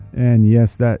And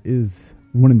yes, that is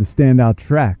one of the standout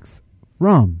tracks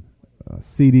from a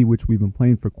CD which we've been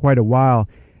playing for quite a while.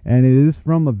 And it is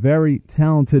from a very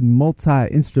talented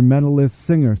multi-instrumentalist,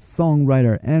 singer,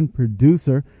 songwriter, and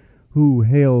producer who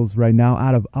hails right now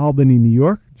out of Albany, New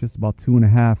York, just about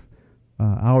 2.5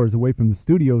 hours away from the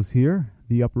studios here,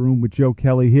 the Upper Room with Joe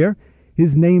Kelly here.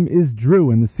 His name is Drew,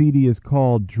 and the CD is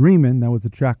called Dreamin'. That was a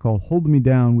track called Hold Me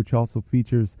Down, which also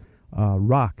features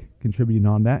Rock contributing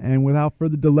on that. And without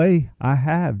further delay, I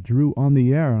have Drew on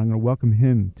the air, and I'm going to welcome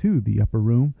him to the Upper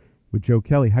Room with Joe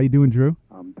Kelly. How you doing, Drew?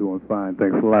 I'm doing fine.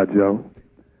 Thanks a lot, Joe.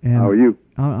 And how are you?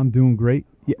 I'm doing great.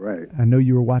 Yeah, right. I know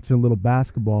you were watching a little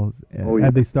basketball. Oh, yeah.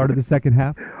 Have they started the second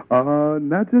half?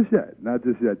 Not just yet. Not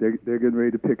just yet. They're getting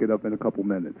ready to pick it up in a couple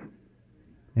minutes.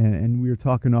 And we were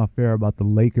talking off air about the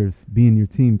Lakers being your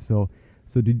team. So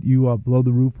did you blow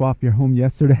the roof off your home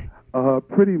yesterday?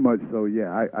 Pretty much so,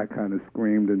 yeah. I kind of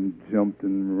screamed and jumped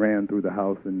and ran through the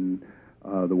house, and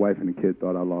the wife and the kid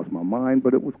thought I lost my mind,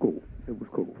 but it was cool. It was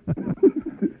cool.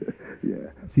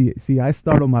 Yeah. See, I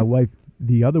startled my wife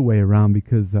the other way around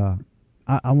because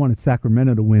I wanted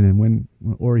Sacramento to win, and when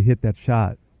Ori hit that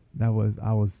shot, I was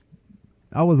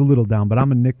a little down, but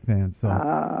I'm a Knicks fan, so.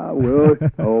 Well,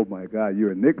 oh my God,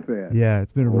 you're a Knicks fan. Yeah,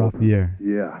 it's been a rough year.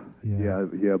 Yeah,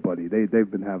 buddy.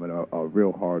 They've been having a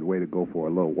real hard way to go for a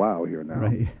little while here now.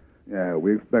 Right. Yeah,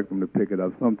 we expect them to pick it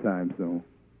up sometime soon.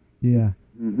 Yeah.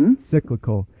 Mm-hmm.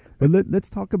 Cyclical. But let's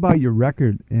talk about your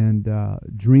record and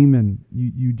Dreamin'.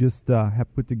 You just have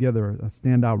put together a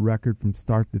standout record from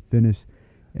start to finish.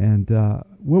 And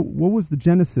what was the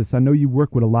genesis? I know you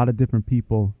work with a lot of different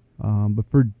people, but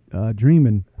for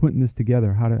Dreamin', putting this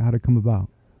together, how did it come about?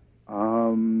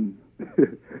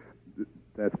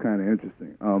 That's kind of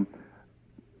interesting.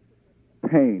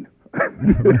 Pain.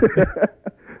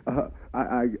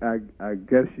 I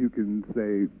guess you can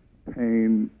say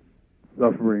pain,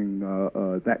 suffering,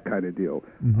 that kind of deal.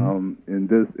 Mm-hmm. In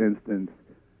this instance,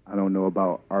 I don't know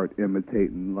about art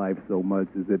imitating life so much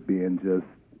as it being just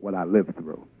what I lived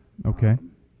through. Okay.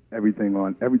 Everything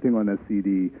on that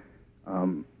CD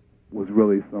was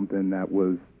really something that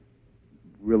was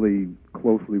really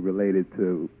closely related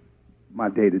to my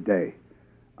day-to-day.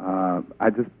 I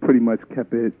just pretty much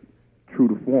kept it true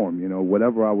to form. You know,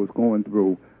 whatever I was going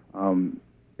through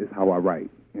is how I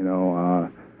write. You know,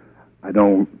 I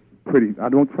don't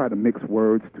try to mix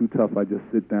words too tough. I just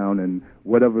sit down and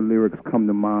whatever lyrics come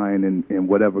to mind in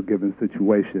whatever given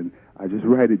situation, I just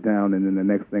write it down, and then the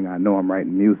next thing I know, I'm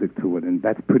writing music to it, and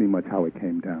that's pretty much how it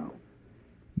came down.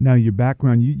 Now, your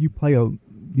background, you play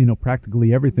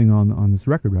practically everything on this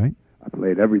record, right? I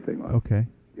played everything on it. Okay.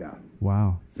 Yeah.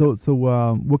 Wow. So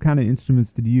what kind of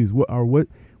instruments did you use? What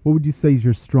would you say is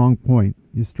your strong point,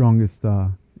 your strongest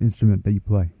instrument that you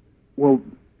play? Well,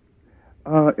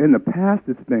 in the past,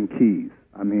 it's been keys.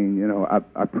 I mean, you know,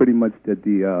 I pretty much did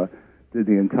the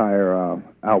entire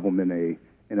album in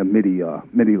a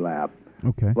MIDI lab.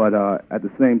 Okay. But at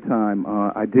the same time,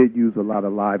 I did use a lot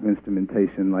of live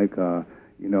instrumentation, like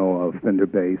Fender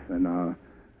bass, and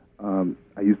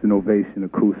I used an Ovation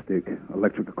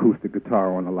electric acoustic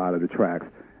guitar on a lot of the tracks.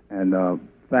 And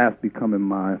fast becoming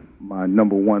my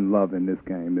number one love in this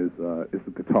game is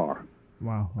the guitar.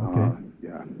 Wow. Okay.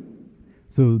 Yeah.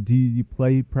 So do you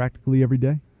play practically every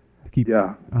day? To keep.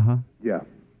 Yeah. Yeah.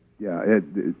 Yeah.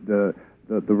 The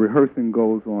rehearsing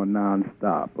goes on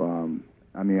nonstop.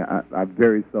 I mean, I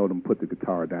very seldom put the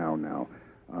guitar down now.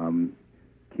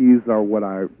 Keys are what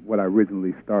I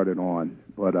originally started on,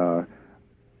 but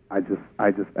I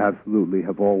just absolutely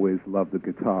have always loved the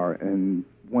guitar. And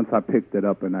once I picked it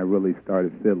up and I really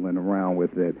started fiddling around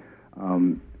with it,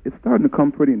 it's starting to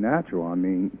come pretty natural. I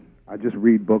mean, I just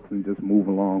read books and just move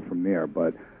along from there.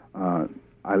 But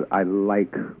I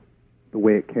like the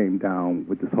way it came down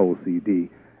with this whole CD.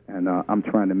 And I'm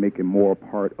trying to make it more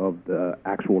part of the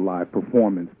actual live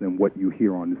performance than what you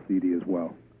hear on the CD as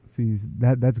well. See,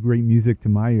 that's great music to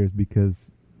my ears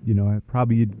because,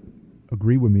 probably you'd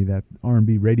agree with me that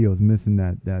R&B radio is missing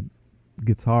that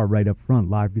guitar right up front,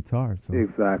 live guitar. So,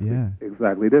 exactly. Yeah.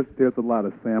 Exactly. There's a lot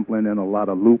of sampling and a lot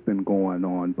of looping going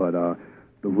on, but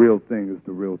the real thing is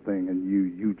the real thing, and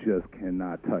you just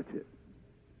cannot touch it.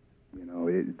 You know,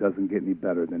 it doesn't get any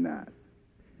better than that.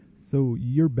 So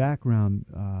your background,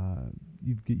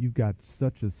 you've got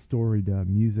such a storied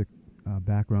music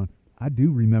background. I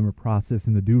do remember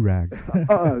processing the do-rags.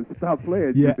 Stop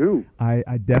playing, yeah, you do.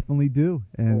 I definitely do,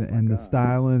 and the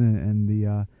styling and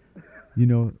the,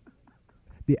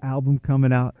 the album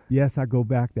coming out. Yes, I go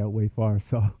back that way far.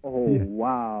 So. Oh, Yeah.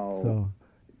 wow. So.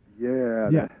 Yeah.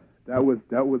 Yeah.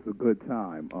 That was a good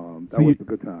time. That So was you- a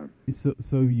good time.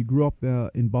 So you grew up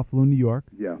in Buffalo, New York,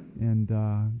 Yeah, and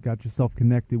got yourself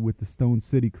connected with the Stone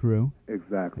City crew.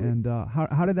 exactly. And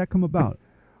how did that come about?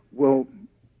 Well,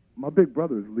 my big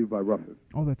brother is Levi Ruffin.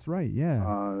 Oh, that's right.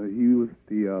 Yeah. He was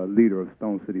the leader of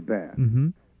Stone City Band. Mm-hmm.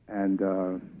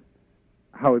 And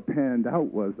how it panned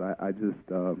out was I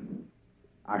just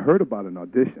I heard about an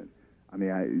audition. I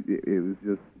mean, it was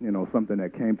just something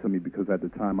that came to me because at the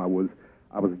time I was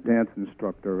a dance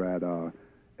instructor at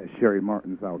Sherry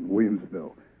Martin's out in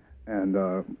Williamsville, and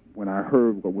when I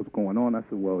heard what was going on, I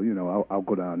said, well, I'll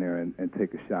go down there and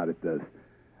take a shot at this,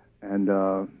 and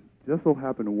just so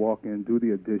happened to walk in, do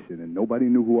the audition, and nobody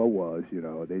knew who I was.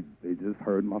 They just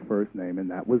heard my first name,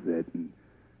 and that was it. And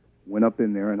went up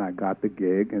in there, and I got the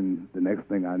gig, and the next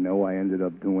thing I know, I ended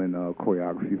up doing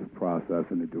choreography for Process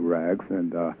and the Do-Rags,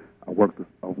 and I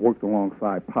worked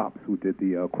alongside Pops, who did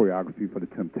the choreography for the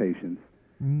Temptations.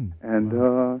 And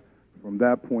wow. From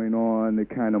that point on, it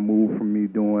kind of moved from me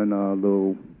doing a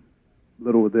little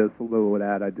of this, a little of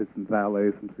that. I did some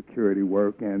valet, some security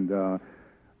work, and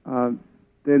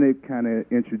then it kind of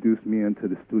introduced me into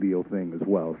the studio thing as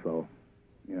well. So,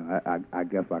 I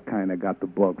guess I kind of got the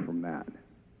bug from that.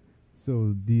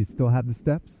 So do you still have the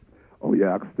steps? Oh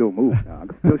yeah, I can still move now. I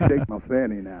can still shake my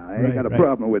fanny now. I ain't Right, got a right.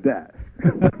 problem with that.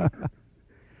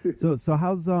 So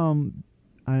how's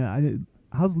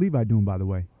how's Levi doing, by the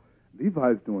way?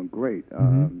 Levi's doing great.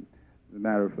 Mhm. As a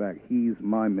matter of fact, he's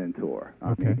my mentor.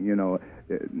 Okay. I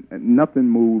mean, nothing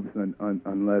moves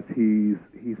unless he's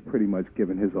pretty much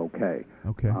given his okay.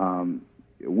 Okay.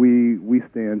 We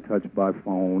stay in touch by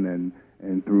phone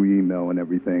and through email and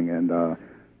everything, and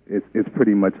it's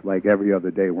pretty much like every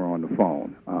other day we're on the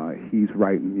phone. He's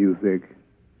writing music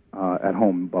at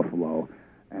home in Buffalo,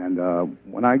 and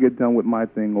when I get done with my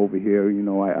thing over here,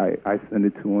 I send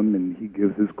it to him, and he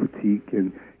gives his critique,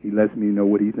 and he lets me know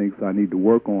what he thinks I need to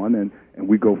work on, and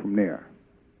we go from there.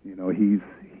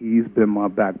 He's been my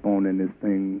backbone in this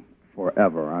thing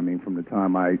forever. I mean, from the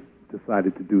time I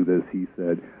decided to do this, he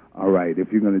said, all right,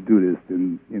 if you're going to do this,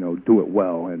 then, do it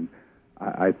well. And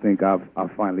I think I've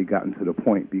finally gotten to the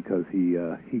point because he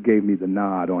gave me the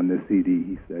nod on this CD.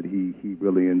 He said he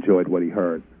really enjoyed what he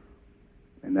heard,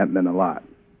 and that meant a lot.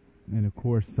 And of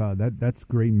course, that's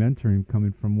great mentoring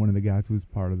coming from one of the guys who was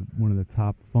part of one of the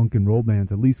top funk and roll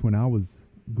bands, at least when I was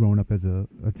growing up as a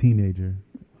teenager.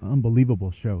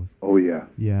 Unbelievable shows. Oh, yeah.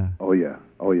 Yeah. Oh, yeah.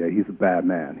 Oh, yeah. He's a bad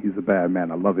man. He's a bad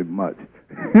man. I love him much.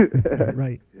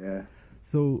 Right. Yeah.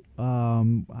 So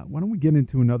why don't we get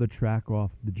into another track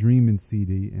off the Dreamin'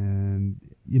 CD? And,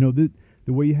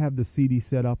 the way you have the CD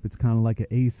set up, it's kind of like an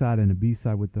A-side and a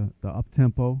B-side with the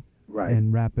up-tempo. Right.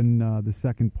 And wrapping the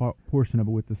second portion of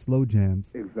it with the slow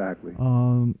jams. Exactly.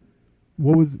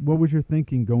 What was your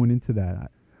thinking going into that?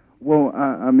 Well,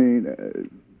 I mean,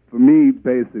 for me,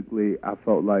 basically, I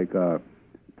felt like to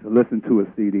listen to a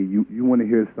CD, you want to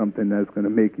hear something that's going to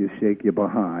make you shake your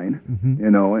behind,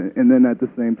 Mhm. and then at the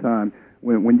same time,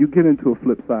 when you get into a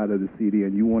flip side of the CD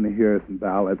and you want to hear some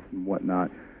ballads and whatnot,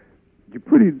 you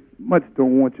pretty much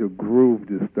don't want your groove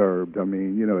disturbed. I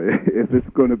mean, if it's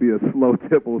going to be a slow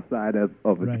tempo side of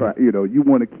a Right. track, you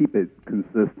want to keep it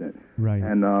consistent. Right.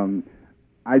 And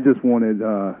I just wanted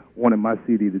my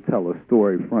CD to tell a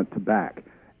story front to back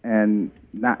and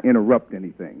not interrupt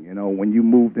anything. When you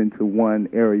moved into one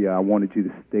area, I wanted you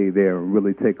to stay there and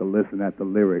really take a listen at the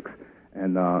lyrics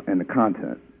and the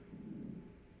content.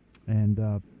 And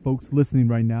folks listening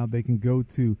right now, they can go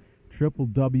to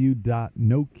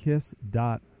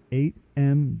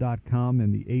www.nokiss.8m.com,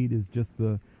 and the 8 is just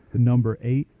the number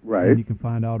 8. Right. And you can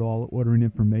find out all ordering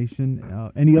information.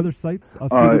 Any other sites?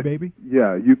 CD Baby?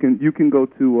 Yeah, you can go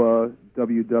to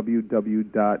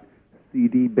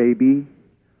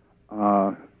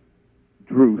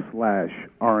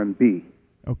www.cdbaby.drew/R&B.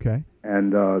 Okay.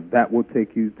 And that will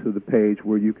take you to the page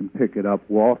where you can pick it up.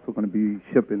 We're also going to be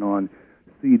shipping on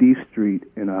CD Street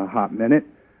in a hot minute,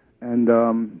 and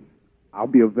I'll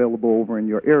be available over in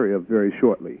your area very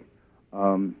shortly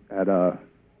for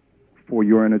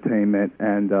your entertainment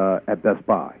and at Best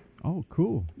Buy. Oh,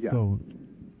 cool. Yeah. So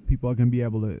people are going to be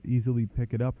able to easily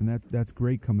pick it up, and that's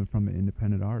great coming from an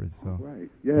independent artist. So Right.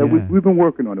 Yeah, we've been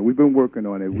working on it. We've been working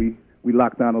on it. We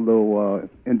locked down a little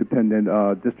independent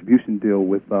distribution deal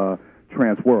with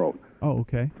Transworld. Oh,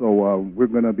 okay. So we're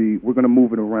gonna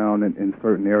move it around in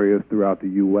certain areas throughout the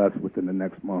U.S. within the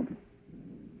next month.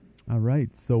 All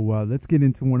right. So let's get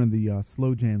into one of the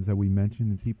slow jams that we mentioned,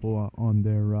 and people on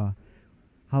their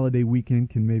holiday weekend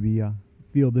can maybe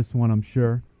feel this one, I'm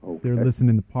sure. Okay. They're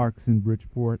listening to Parks in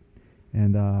Bridgeport,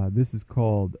 and this is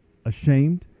called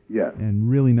Ashamed. Yes. And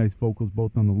really nice vocals,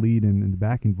 both on the lead and the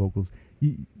backing vocals.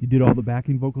 You did all the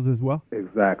backing vocals as well?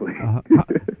 Exactly.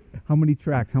 How many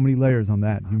tracks? How many layers on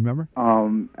that? Do you remember?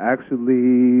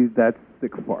 Actually, that's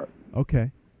 6-part.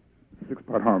 Okay.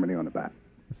 6-part harmony on the back.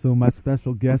 So my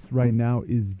special guest right now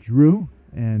is Drew,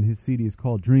 and his CD is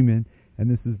called Dreamin', and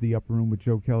this is the Upper Room with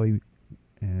Joe Kelly,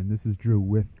 and this is Drew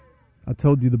with I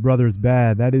Told You the Brother is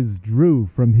Bad. That is Drew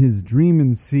from his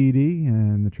Dreamin' CD,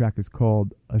 and the track is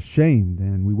called Ashamed,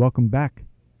 and we welcome back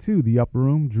to the Upper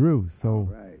Room, Drew. So,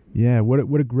 Right. Yeah, what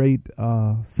a great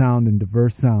sound and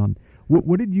diverse sound.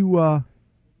 What did you,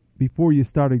 before you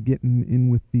started getting in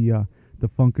with the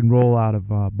funk and roll out of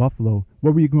Buffalo,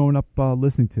 what were you growing up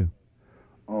listening to?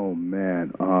 Oh,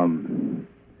 man.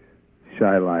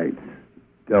 Shy Lights,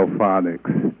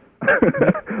 Delphonics.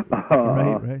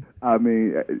 Right. I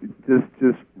mean,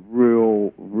 just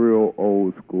real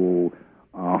old school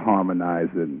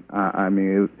harmonizing. I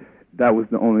mean, that was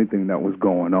the only thing that was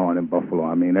going on in Buffalo.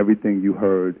 I mean, everything you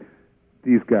heard,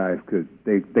 these guys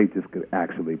they just could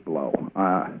actually blow.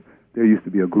 There used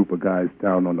to be a group of guys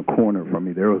down on the corner from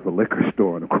me. There was a liquor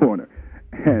store on the corner.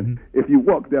 And if you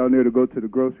walk down there to go to the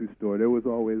grocery store, there was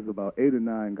always about 8 or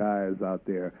 9 guys out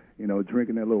there,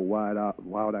 drinking their little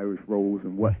wild Irish Rose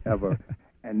and whatever.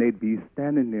 And they'd be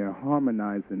standing there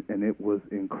harmonizing, and it was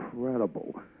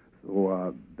incredible.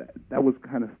 So that was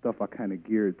kind of stuff I kind of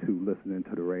geared to listening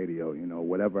to the radio.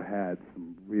 Whatever had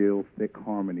some real thick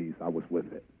harmonies, I was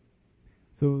with it.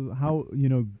 So how,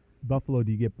 Buffalo,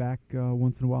 do you get back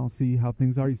once in a while and see how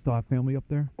things are? You still have family up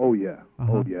there? Oh, yeah.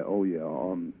 Uh-huh. Oh, yeah.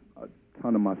 A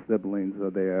ton of my siblings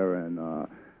are there, and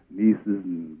nieces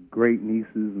and great nieces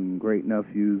and great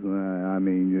nephews. I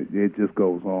mean, it just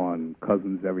goes on.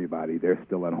 Cousins, everybody, they're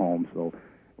still at home. So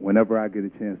whenever I get a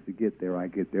chance to get there, I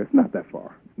get there. It's not that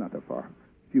far.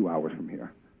 A few hours from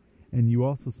here. And you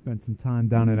also spent some time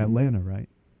down in Atlanta, right?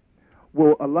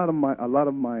 Well, a lot of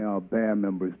my band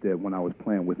members did when I was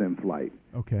playing with In Flight.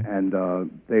 Okay. And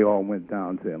they all went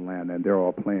down to Atlanta, and they're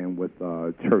all playing with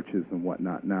churches and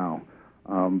whatnot now.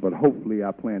 But hopefully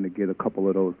I plan to get a couple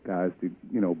of those guys to,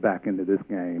 back into this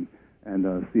game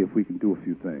and see if we can do a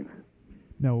few things.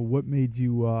 Now, what made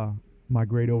you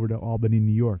migrate over to Albany,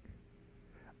 New York?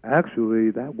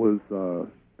 Actually, that was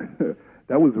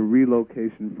that was a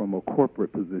relocation from a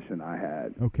corporate position I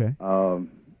had. Okay. A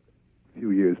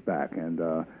few years back, and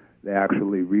they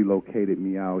actually relocated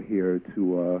me out here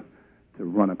to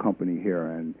run a company here.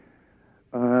 And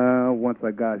once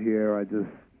I got here, I just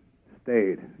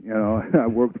stayed. I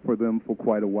worked for them for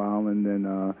quite a while, and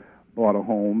then bought a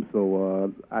home.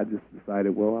 So I just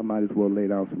decided, well, I might as well lay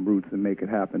down some roots and make it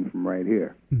happen from right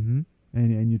here. Mm-hmm.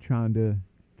 And you're trying to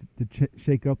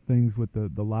shake up things with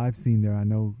the live scene there. I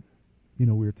know, we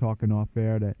were talking off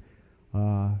air that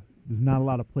there's not a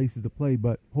lot of places to play,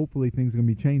 but hopefully things are going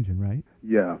to be changing, right?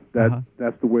 Yeah,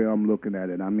 that's the way I'm looking at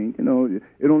it. I mean,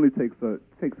 it only takes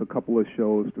a couple of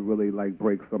shows to really like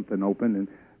break something open, and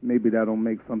maybe that'll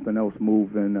make something else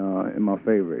move in my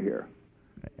favor here.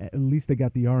 At least they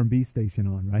got the R&B station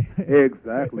on, right?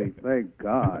 Exactly. Thank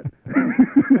God.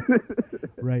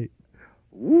 Right.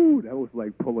 Woo, that was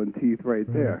like pulling teeth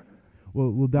right there.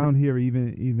 Well, down here,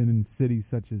 even in cities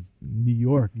such as New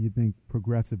York, you think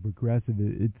progressive.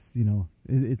 It's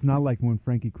it's not like when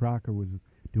Frankie Crocker was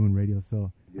doing radio.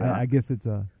 So yeah. I guess it's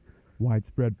a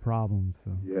widespread problem.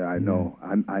 So yeah, I know.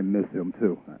 I miss him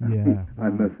too. Yeah, I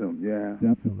miss him. Yeah,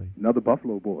 definitely. Another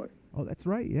Buffalo boy. Oh, that's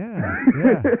right. Yeah.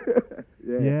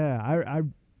 Yeah.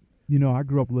 I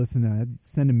grew up listening. I'd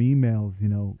send him emails,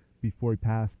 before he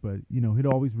passed, but he'd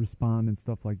always respond and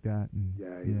stuff like that. And,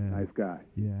 yeah, he's a nice guy.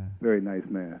 Yeah, very nice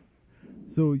man.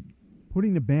 So,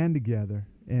 putting the band together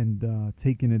and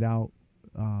taking it out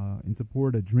in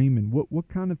support of Dreamin', what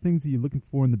kind of things are you looking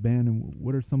for in the band, and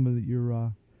what are some of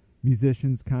your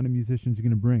musicians you're going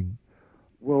to bring?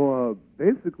 Well,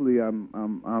 basically,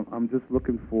 I'm just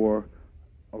looking for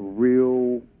a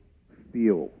real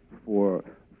feel for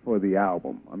the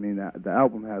album. I mean, the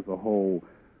album has a whole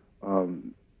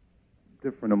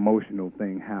different emotional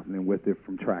thing happening with it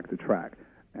from track to track,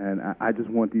 and I just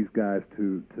want these guys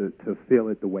to feel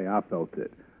it the way I felt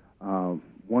it.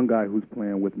 One guy who's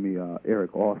playing with me,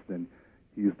 Eric Austin,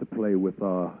 he used to play with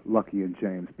Lucky and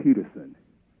James Peterson.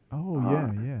 Oh,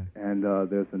 yeah. And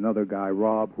there's another guy,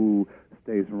 Rob, who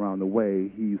stays around the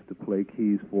way. He used to play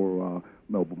keys for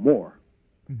Melba Moore.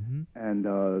 Mm-hmm. And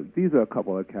these are a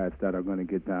couple of cats that are going to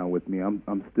get down with me.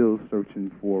 I'm still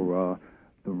searching for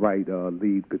the right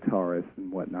lead guitarist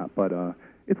and whatnot, but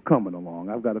it's coming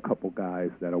along. I've got a couple guys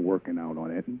that are working out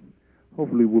on it, and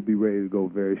hopefully we'll be ready to go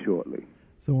very shortly.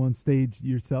 So on stage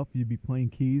yourself, you'd be playing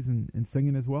keys and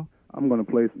singing as well? I'm going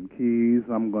to play some keys,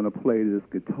 I'm going to play this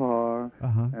guitar,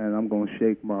 and I'm going to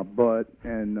shake my butt,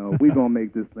 and we're going to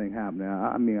make this thing happen.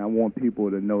 I mean, I want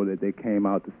people to know that they came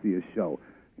out to see a show,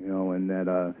 you know, and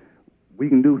that we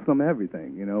can do some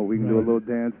everything, you know. We can do a little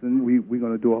dancing. We're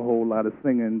going to do a whole lot of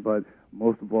singing, but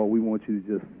most of all, we want you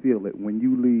to just feel it. When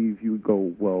you leave, you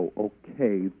go, well,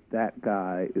 okay, that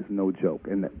guy is no joke,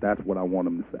 and that's what I want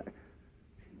him to say.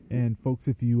 And, folks,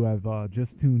 if you have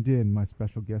just tuned in, my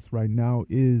special guest right now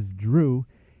is Drew,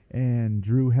 and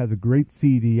Drew has a great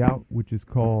CD out, which is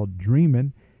called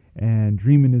Dreamin', and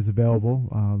Dreamin' is available.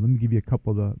 Let me give you a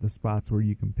couple of the spots where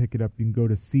you can pick it up. You can go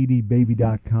to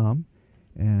cdbaby.com.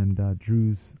 And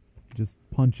Drew's, just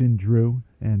punch in Drew,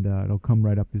 and it'll come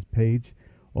right up his page.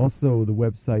 Also, the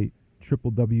website,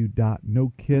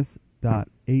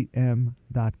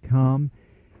 www.nokiss.am.com.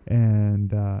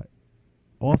 And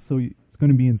also, it's going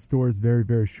to be in stores very,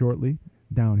 very shortly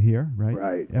down here, right?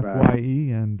 Right.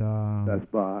 FYE and Best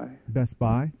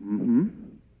Buy. Mm-hmm.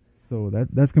 So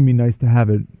that's going to be nice to have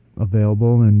it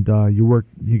available. And you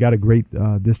got a great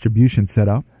distribution set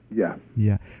up. Yeah.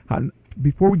 Yeah.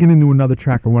 Before we get into another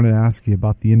track, I wanted to ask you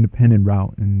about the independent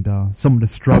route and some of the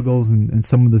struggles and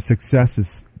some of the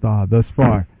successes thus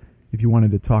far, if you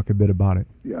wanted to talk a bit about it.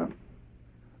 Yeah.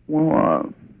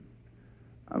 Well,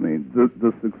 I mean,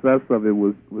 the success of it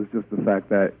was just the fact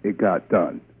that it got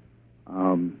done.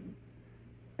 And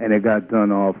it got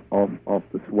done off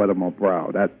the sweat of my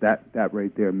brow. That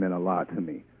right there meant a lot to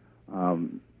me.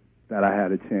 That I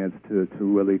had a chance to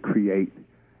really create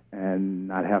and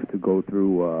not have to go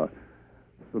through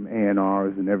some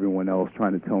A&Rs and everyone else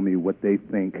trying to tell me what they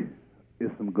think is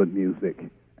some good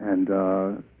music, and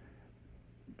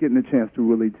getting a chance to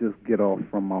really just get off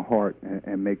from my heart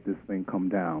and make this thing come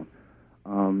down.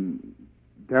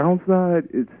 Downside,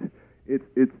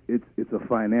 it's a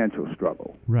financial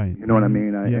struggle. Right. You know what I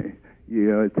mean? Yeah.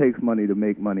 You know, it takes money to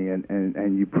make money,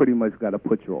 and you pretty much got to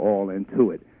put your all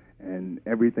into it, and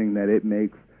everything that it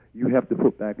makes, you have to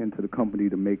put back into the company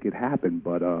to make it happen.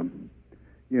 But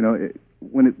you know,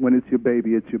 when it's your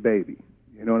baby, it's your baby.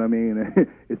 You know what I mean?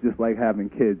 It's just like having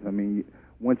kids. I mean,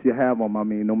 once you have them, I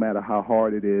mean, no matter how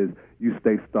hard it is, you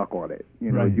stay stuck on it.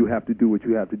 You know, You have to do what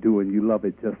you have to do, and you love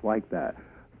it just like that.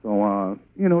 So,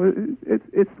 you know,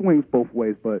 it swings both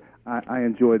ways. But I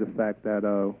enjoy the fact that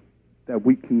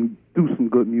we can do some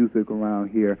good music around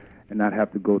here and not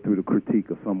have to go through the critique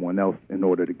of someone else in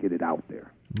order to get it out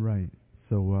there. Right.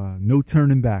 So no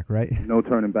turning back, right? No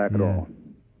turning back at all.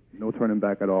 No turning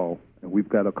back at all. And we've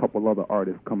got a couple other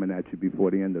artists coming at you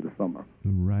before the end of the summer.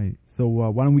 Right. So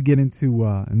why don't we get into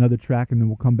another track, and then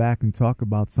we'll come back and talk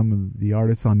about some of the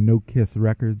artists on No Kiss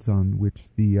Records, on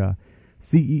which the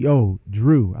CEO,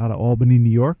 Drew, out of Albany, New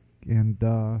York. And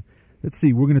let's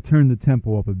see, we're going to turn the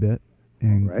tempo up a bit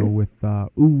and go with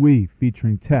Ooh Wee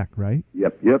featuring Tech, right?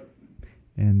 Yep.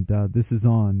 And this is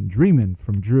on Dreamin'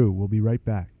 from Drew. We'll be right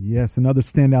back. Yes, another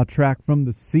standout track from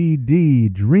the CD,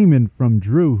 Dreamin' from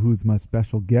Drew, who's my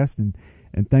special guest. And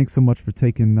thanks so much for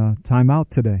taking time out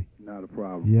today. Not a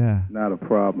problem. Yeah. Not a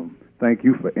problem. Thank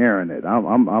you for airing it.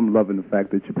 I'm loving the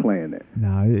fact that you're playing it.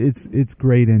 No, it's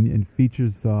great and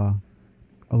features a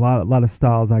lot of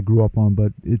styles I grew up on,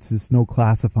 but it's just no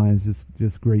classifying. It's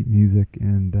just great music.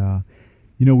 And,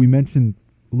 you know, we mentioned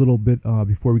a little bit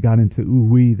before we got into Ooh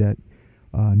Wee that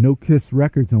No Kiss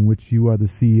Records, on which you are the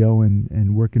CEO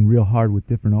and working real hard with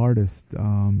different artists.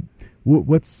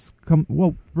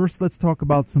 Well, first let's talk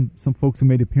about some folks who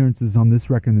made appearances on this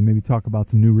record, and then maybe talk about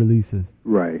some new releases.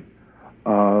 Right.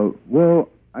 Well,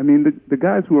 I mean, the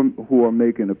guys who are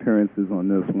making appearances on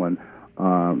this one,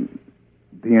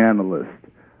 The Analyst,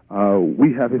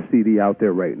 we have his CD out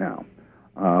there right now.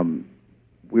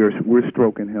 We're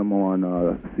stroking him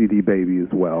on CD Baby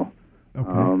as well.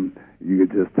 Okay. You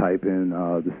could just type in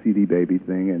the CD Baby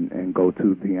thing and go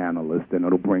to The Analyst, and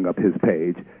it'll bring up his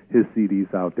page. His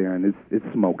CD's out there, and it's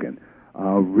smoking.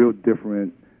 Real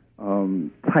different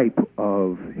type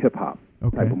of hip-hop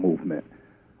type of movement.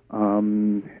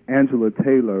 Angela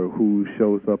Taylor, who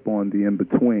shows up on The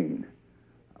In-Between,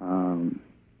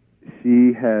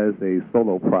 she has a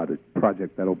solo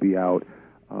project that'll be out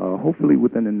hopefully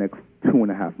within the next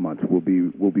 2.5 months.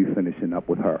 We'll be finishing up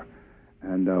with her.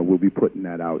 And we'll be putting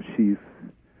that out. She's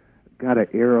got an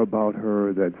air about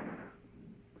her that's,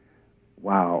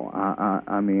 wow.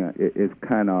 I mean, it's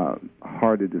kind of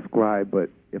hard to describe, but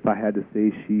if I had to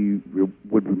say she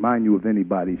would remind you of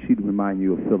anybody, she'd remind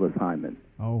you of Phyllis Hyman.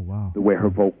 Oh, wow. The way her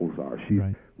vocals are. She's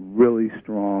really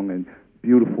strong and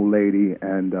beautiful lady,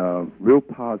 and real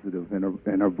positive in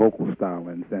her vocal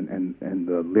stylings and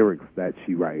the lyrics that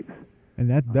she writes. And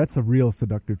that's a real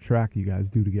seductive track you guys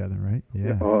do together, right?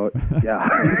 Yeah.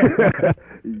 Yeah.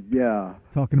 Yeah.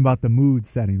 Talking about the mood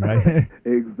setting, right?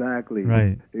 Exactly.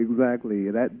 Right. Exactly.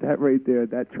 That right there,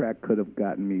 that track could have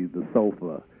gotten me the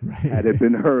sofa Right. had it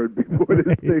been heard before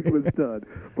this thing was done.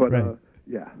 But Right.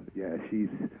 yeah, she's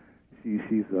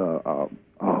oh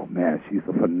man, she's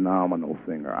a phenomenal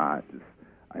singer. I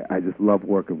just love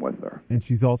working with her. And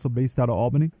she's also based out of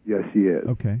Albany? Yes, she is.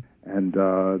 Okay. And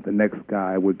the next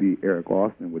guy would be Eric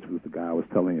Austin, which was the guy I was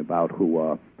telling you about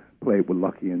who played with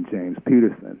Lucky and James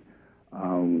Peterson.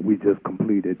 We just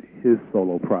completed his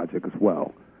solo project as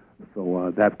well.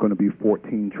 So that's going to be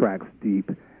 14 tracks deep.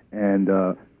 And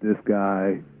this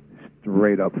guy,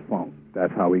 straight up funk.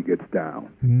 That's how he gets down.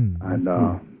 That's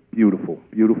And cool.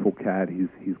 beautiful cat.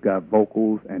 He's got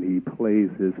vocals and he plays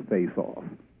his face off.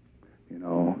 You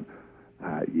know,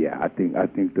 yeah, I think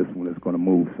this one is going to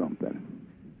move something.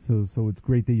 So it's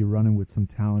great that you're running with some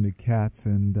talented cats.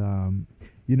 And,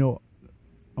 you know,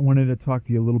 I wanted to talk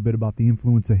to you a little bit about the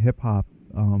influence of hip-hop.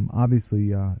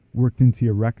 Obviously, worked into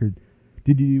your record.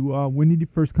 When did you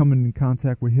first come in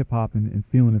contact with hip-hop and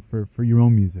feeling it for your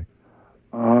own music?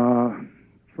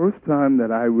 First time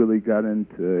that I really got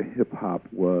into hip-hop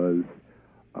was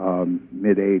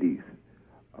mid-'80s.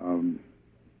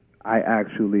 I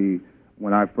actually,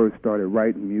 when I first started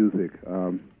writing music,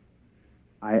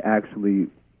 I actually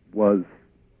was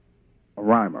a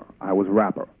rhymer. I was a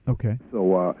rapper. Okay.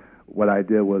 So what I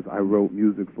did was I wrote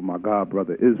music for my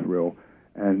godbrother Israel,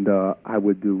 and I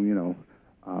would do,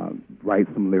 write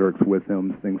some lyrics with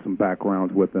him, sing some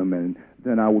backgrounds with him, and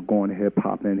then I would go on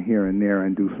hip-hop in here and there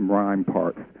and do some rhyme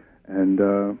parts.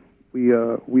 And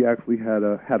we actually had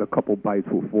a couple bites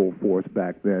with Full Force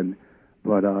back then,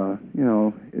 but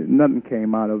nothing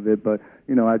came out of it. But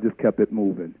I just kept it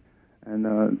moving,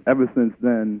 and ever since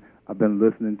then I've been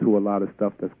listening to a lot of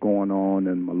stuff that's going on.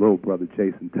 And my little brother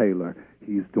Jason Taylor,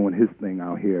 he's doing his thing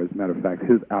out here. As a matter of fact,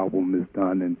 his album is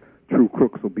done, and True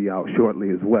Crooks will be out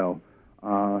shortly as well.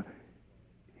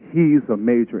 He's a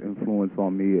major influence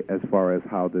on me as far as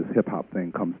how this hip-hop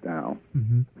thing comes down.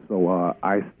 Mm-hmm. So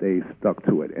I stay stuck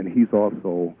to it. And he's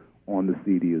also on the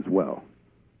CD as well.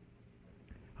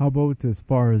 How about as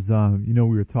far as, we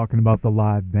were talking about the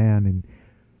live band, and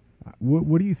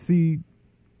what do you see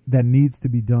that needs to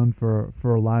be done for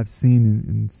a live scene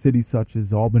in cities such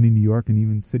as Albany, New York, and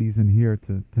even cities in here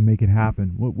to make it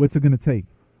happen? What's it going to take?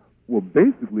 Well,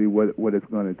 basically what it's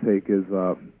going to take is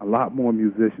a lot more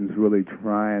musicians really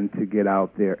trying to get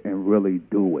out there and really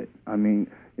do it. I mean,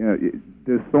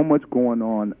 there's so much going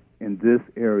on in this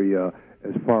area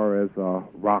as far as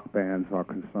rock bands are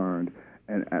concerned,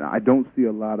 and I don't see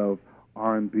a lot of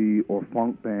R&B or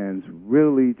funk bands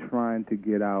really trying to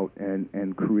get out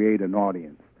and create an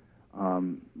audience.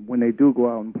 When they do go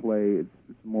out and play,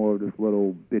 it's more of this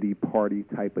little bitty party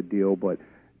type of deal, but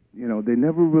they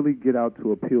never really get out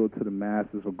to appeal to the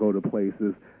masses or go to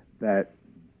places that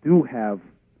do have,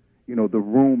 the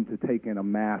room to take in a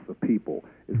mass of people.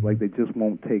 It's like they just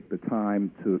won't take the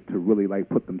time to really,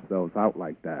 put themselves out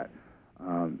like that.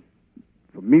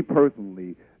 For me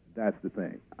personally, that's the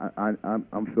thing.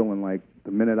 I'm feeling like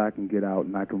the minute I can get out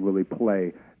and I can really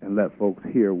play and let folks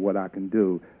hear what I can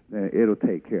do, then it'll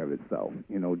take care of itself.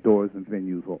 Doors and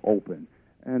venues will open.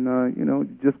 And, you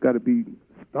just got to be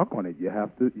stuck on it. You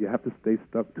have to stay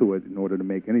stuck to it in order to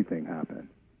make anything happen.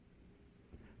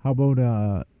 How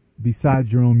about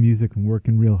besides your own music and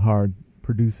working real hard,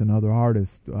 producing other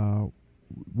artists,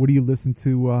 what do you listen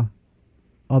to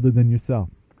other than yourself?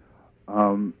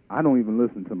 I don't even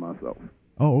listen to myself.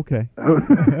 Oh, okay. from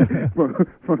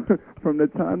the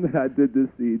time that I did this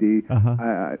CD,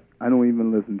 I don't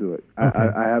even listen to it. Okay.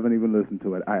 I haven't even listened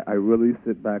to it. I really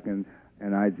sit back and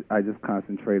I just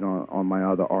concentrate on my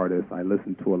other artists. I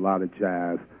listen to a lot of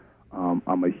jazz.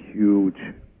 I'm a huge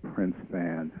Prince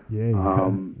fan. Yeah,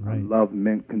 right. I love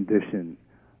Mint Condition,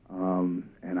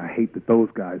 and I hate that those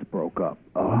guys broke up.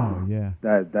 Oh, yeah.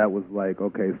 That was like,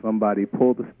 okay, somebody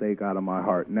pulled the stake out of my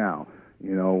heart now.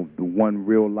 The one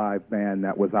real live band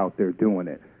that was out there doing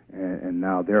it, and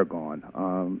now they're gone.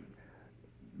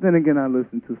 Then again, I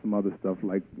listen to some other stuff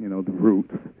like, the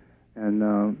Roots,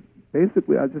 and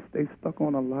basically I just stay stuck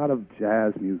on a lot of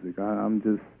jazz music. I'm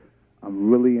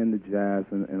really into jazz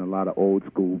and a lot of old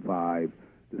school vibe,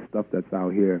 the stuff that's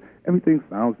out here. Everything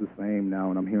sounds the same now,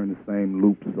 and I'm hearing the same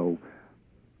loops, so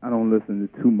I don't listen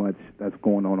to too much that's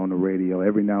going on the radio.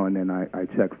 Every now and then I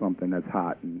check something that's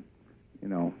hot, and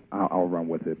I'll run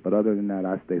with it. But other than that,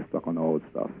 I stay stuck on the old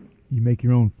stuff. You make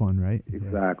your own fun, right?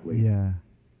 Exactly. Yeah.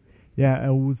 I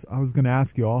was going to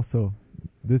ask you also.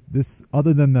 This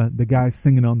other than the guy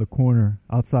singing on the corner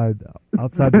outside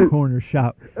the corner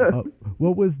shop,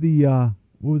 what was the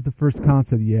first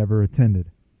concert you ever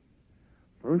attended?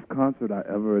 First concert I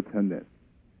ever attended.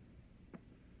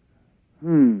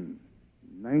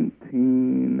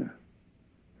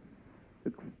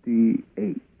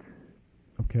 1968.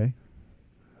 Okay.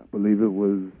 I believe it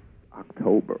was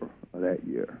October of that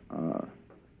year.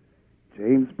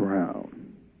 James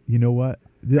Brown. You know what?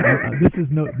 This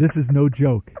is no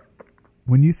joke.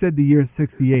 When you said the year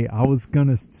 '68, I was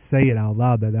gonna say it out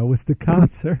loud that was the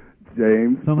concert.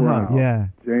 James Somehow, Brown. yeah.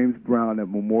 James Brown at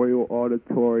Memorial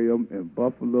Auditorium in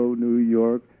Buffalo, New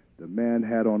York. The man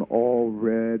had on all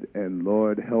red, and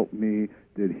Lord help me,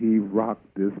 did he rock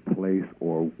this place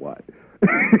or what?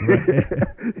 Right.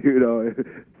 You know,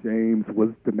 James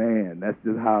was the man. That's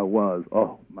just how it was.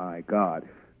 Oh, my God.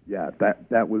 Yeah,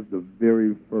 that was the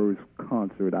very first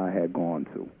concert I had gone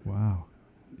to. Wow.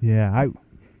 Yeah,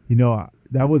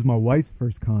 that was my wife's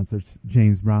first concert,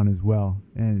 James Brown as well.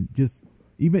 And just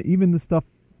even the stuff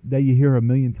that you hear a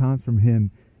million times from him,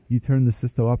 you turn the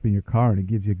system up in your car and it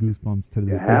gives you goosebumps to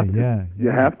this day. Yeah. You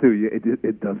have to.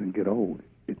 It doesn't get old.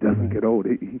 It doesn't get old.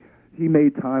 He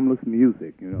made timeless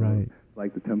music, you know, right.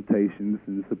 like the Temptations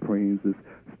and the Supremes, this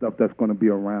stuff that's going to be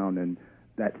around, and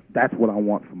that's what I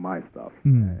want for my stuff,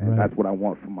 and right. that's what I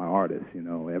want for my artists, you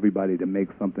know, everybody to make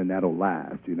something that'll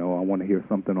last, you know. I want to hear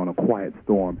something on A Quiet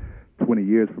Storm 20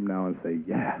 years from now and say,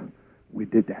 yeah, we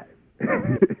did that.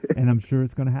 And I'm sure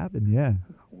it's going to happen, yeah.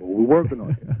 Well, we're working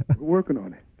on it. We're working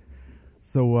on it.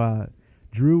 So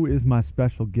Drew is my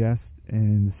special guest,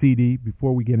 and the CD,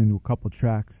 before we get into a couple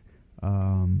tracks,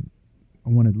 I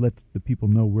want to let the people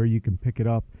know where you can pick it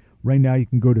up. Right now you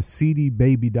can go to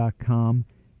cdbaby.com,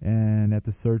 and at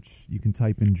the search you can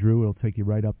type in Drew. It'll take you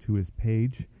right up to his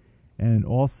page. And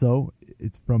also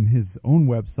it's from his own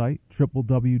website,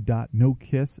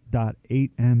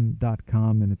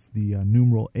 www.nokiss.8m.com, and it's the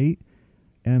numeral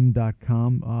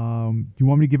 8m.com. Do you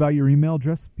want me to give out your email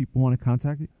address if people want to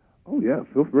contact you? Oh, yeah,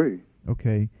 feel free.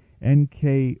 Okay,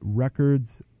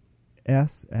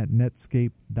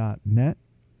 nkrecords@netscape.net,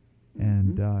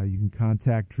 and you can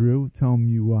contact Drew. Tell him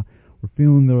you we're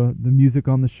feeling the music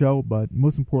on the show, but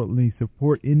most importantly,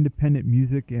 support independent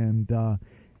music. And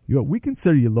we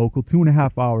consider you local.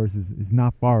 2.5 hours is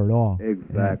not far at all.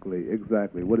 Exactly.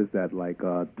 What is that, like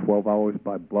 12 hours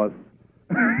by bus?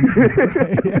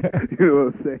 Right. You know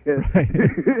what I'm saying?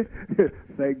 Right.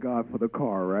 Thank God for the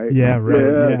car, right? Yeah,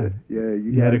 right. Yeah,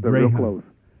 you guys are real close.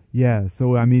 Yeah,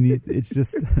 so I mean, it's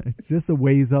just a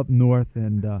ways up north,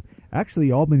 and actually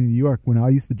Albany, New York. When I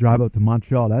used to drive up to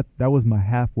Montreal, that was my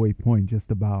halfway point, just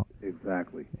about.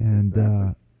 Exactly. And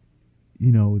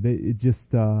it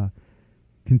just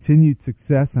continued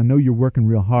success. I know you're working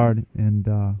real hard, and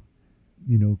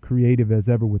creative as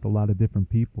ever with a lot of different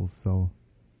people. So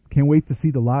can't wait to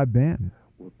see the live band.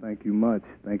 Well, thank you much.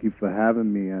 Thank you for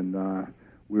having me, and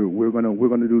we're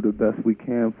gonna do the best we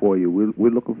can for you.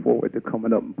 We're looking forward to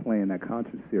coming up and playing that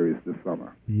concert series this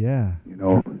summer. Yeah, you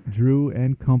know, Drew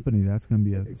and Company. That's gonna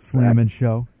be a slamming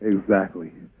show.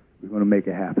 Exactly. We're gonna make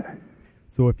it happen.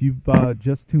 So if you've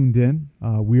just tuned in,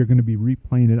 we are going to be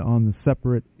replaying it on the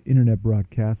separate internet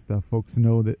broadcast. Folks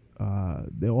know that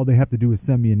all they have to do is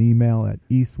send me an email at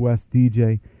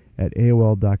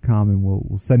eastwestdj@aol.com, and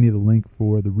we'll send you the link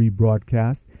for the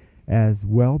rebroadcast as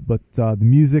well. But the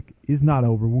music is not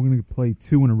over. We're going to play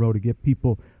 2 in a row to get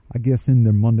people, I guess, in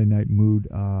their Monday night mood.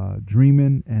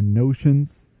 Dreamin' and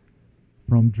Notions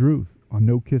from Drew on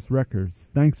No Kiss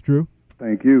Records. Thanks, Drew.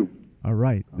 Thank you. All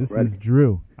right. This is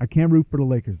Drew. I can't root for the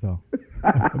Lakers, though.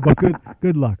 But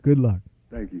good luck. Good luck.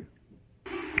 Thank you.